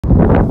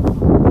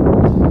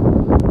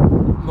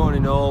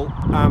all.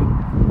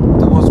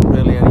 There wasn't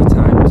really any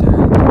time to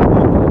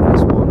warm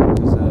this one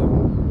because I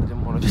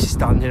didn't want to be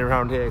standing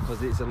around here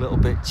because it's a little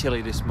bit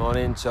chilly this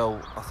morning, so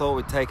I thought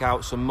we'd take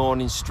out some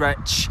morning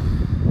stretch.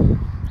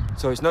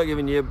 So it's not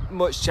giving you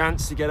much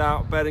chance to get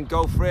out of bed and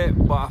go for it,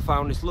 but I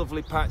found this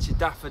lovely patch of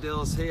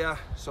daffodils here,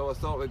 so I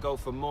thought we'd go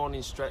for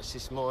morning stretch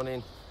this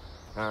morning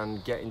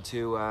and get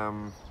into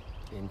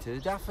the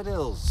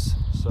daffodils.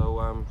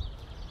 So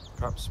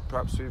perhaps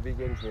we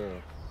begin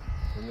here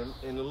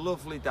in the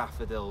lovely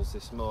daffodils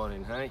this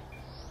morning, hey?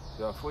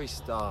 So if we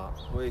start,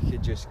 we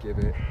could just give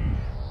it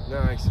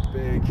nice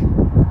big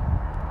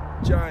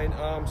giant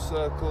arm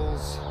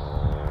circles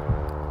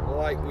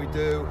like we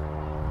do.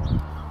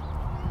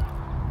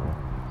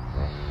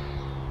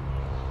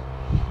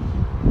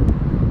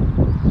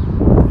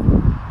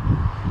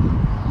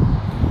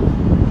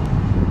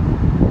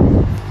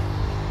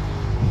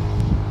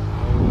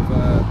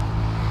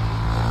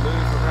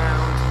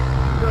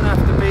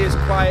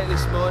 Quiet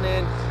this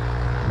morning.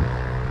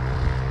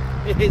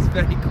 It is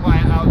very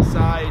quiet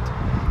outside,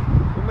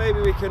 but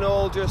maybe we can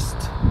all just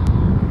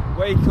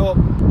wake up.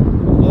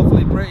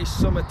 Lovely British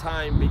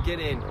summertime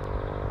beginning.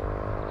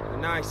 A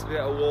nice bit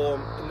of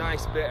warm, a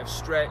nice bit of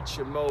stretch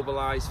and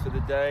mobilise for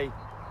the day.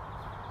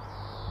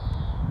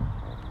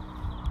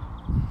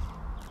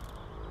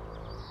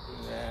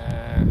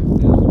 Yeah,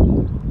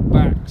 feel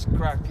backs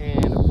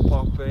cracking and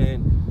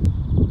popping.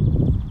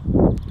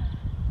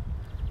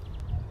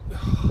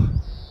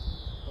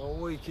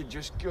 We could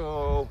just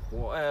go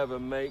whatever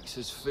makes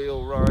us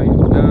feel right,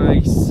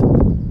 nice.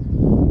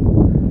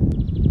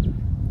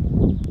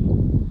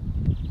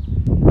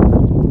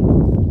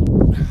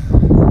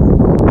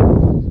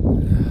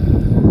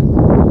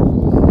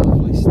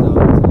 Lovely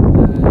start to the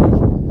day.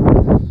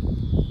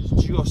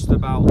 There's just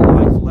about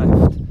life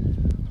left.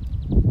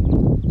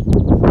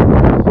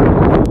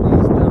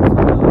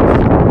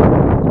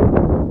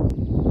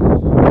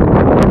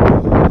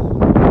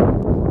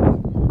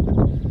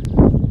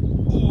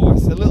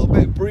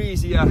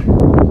 Breezier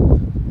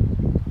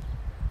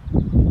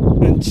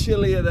and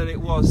chillier than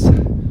it was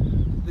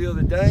the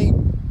other day,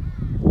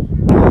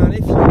 and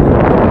if you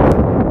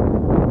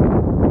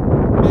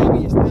maybe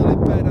you're still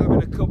in bed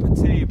having a cup of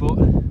tea, but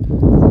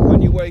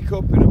when you wake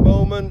up in a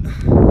moment you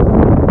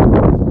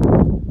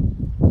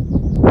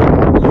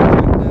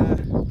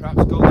can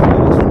perhaps go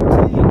through this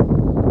routine,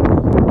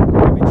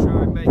 maybe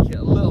try and make it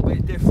a little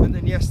bit different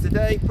than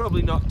yesterday,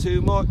 probably not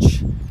too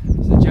much,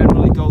 so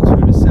generally go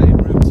through the same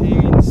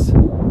routines.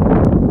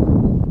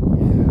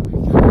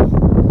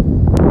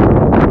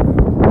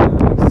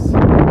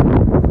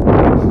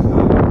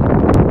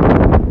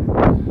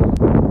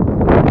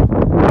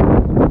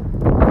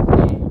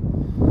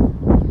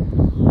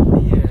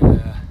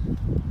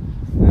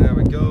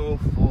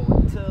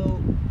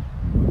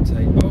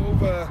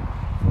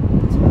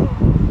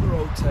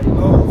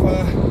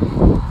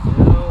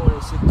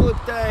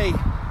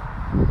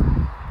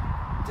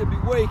 To be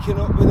waking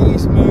up with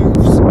these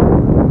moves.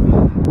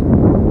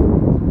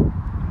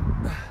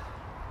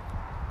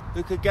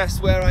 Who could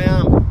guess where I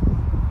am?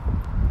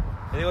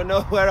 Anyone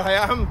know where I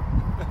am?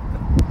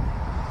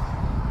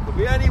 Could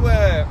be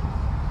anywhere.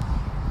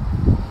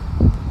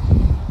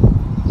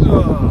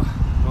 Oh,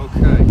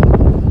 okay.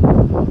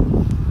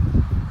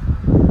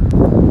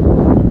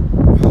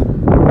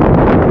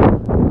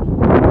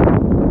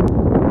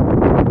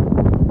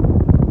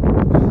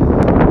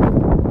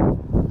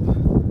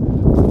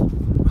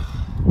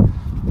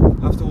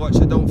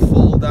 I don't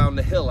fall down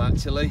the hill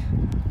actually.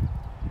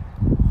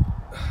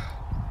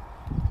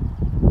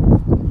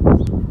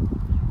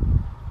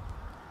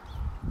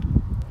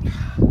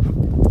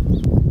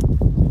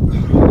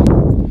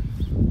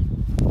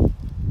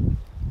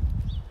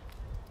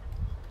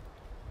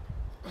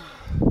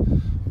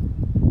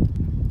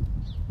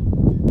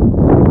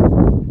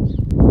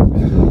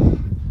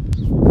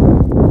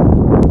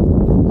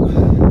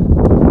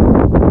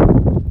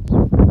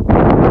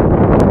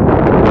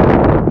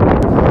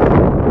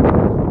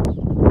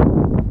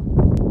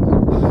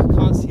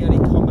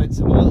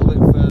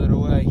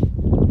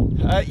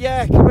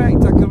 Yeah,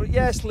 correct.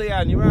 Yes,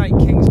 Leanne, you're right.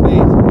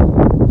 Kingsmead,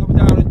 come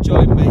down and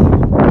join me.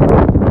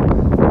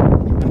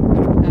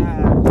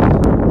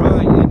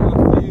 Right, into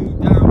a few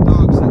down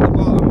dogs at the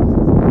bottom.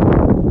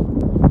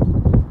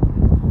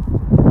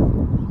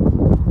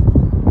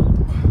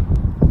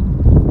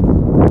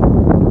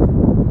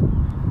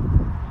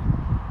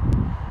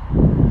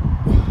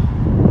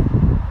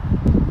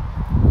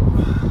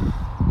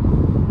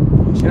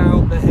 Push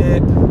out the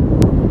hip.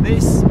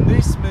 This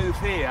move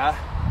here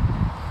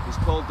is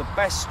called the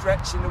best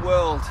stretch in the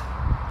world.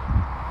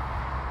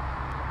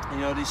 You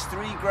know, there's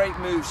 3 great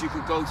moves you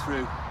could go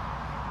through.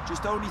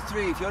 Just only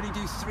 3. If you only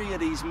do 3 of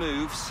these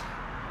moves,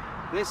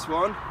 this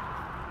one,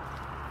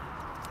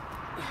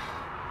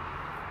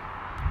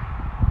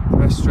 the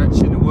best stretch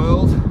in the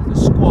world, the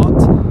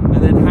squat,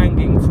 and then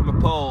hanging from a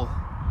pole.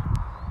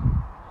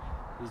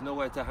 There's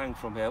nowhere to hang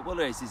from here. Well,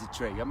 there's a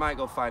tree. I might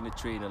go find a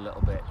tree in a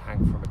little bit,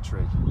 hang from a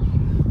tree.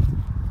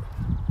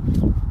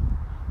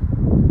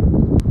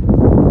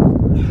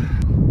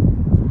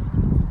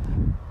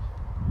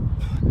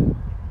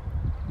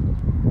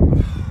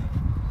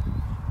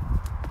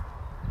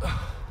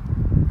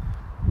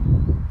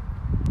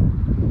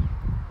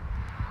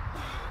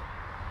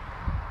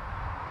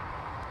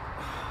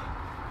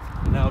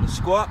 now the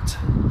squat,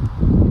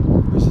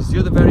 which is the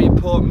other very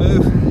important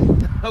move.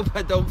 I hope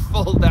I don't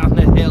fall down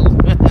the hill.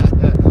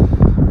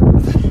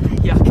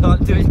 Yeah, I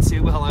can't do it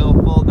too well,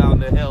 I'll fall down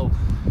the hill.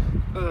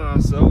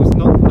 So it's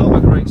not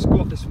a great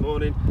squat this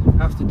morning.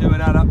 Have to do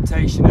an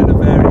adaptation and a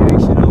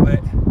variation of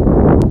it.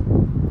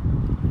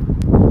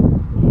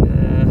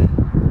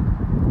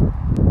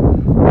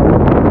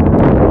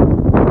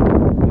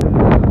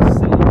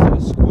 Sit into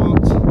the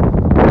squat. Down.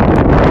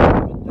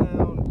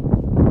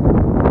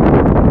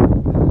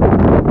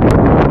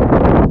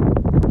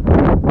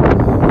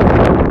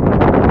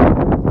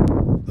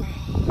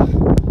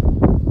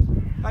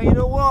 And you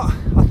know what?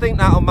 I think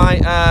that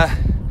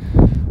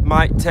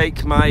might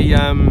take my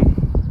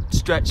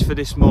stretch for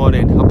this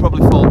morning. I'll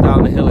probably fall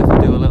down the hill if I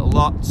do a little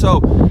lot, so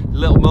a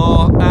little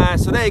more.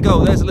 So there you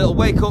go, there's a little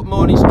wake up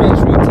morning stretch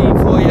routine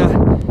for you.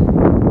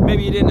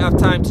 Maybe you didn't have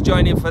time to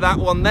join in for that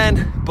one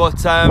then, but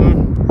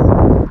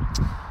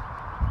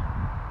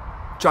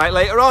try it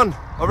later on.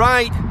 All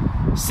right,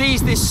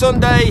 seize this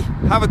Sunday,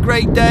 have a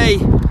great day.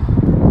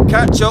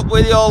 Catch up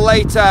with you all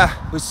later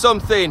with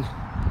something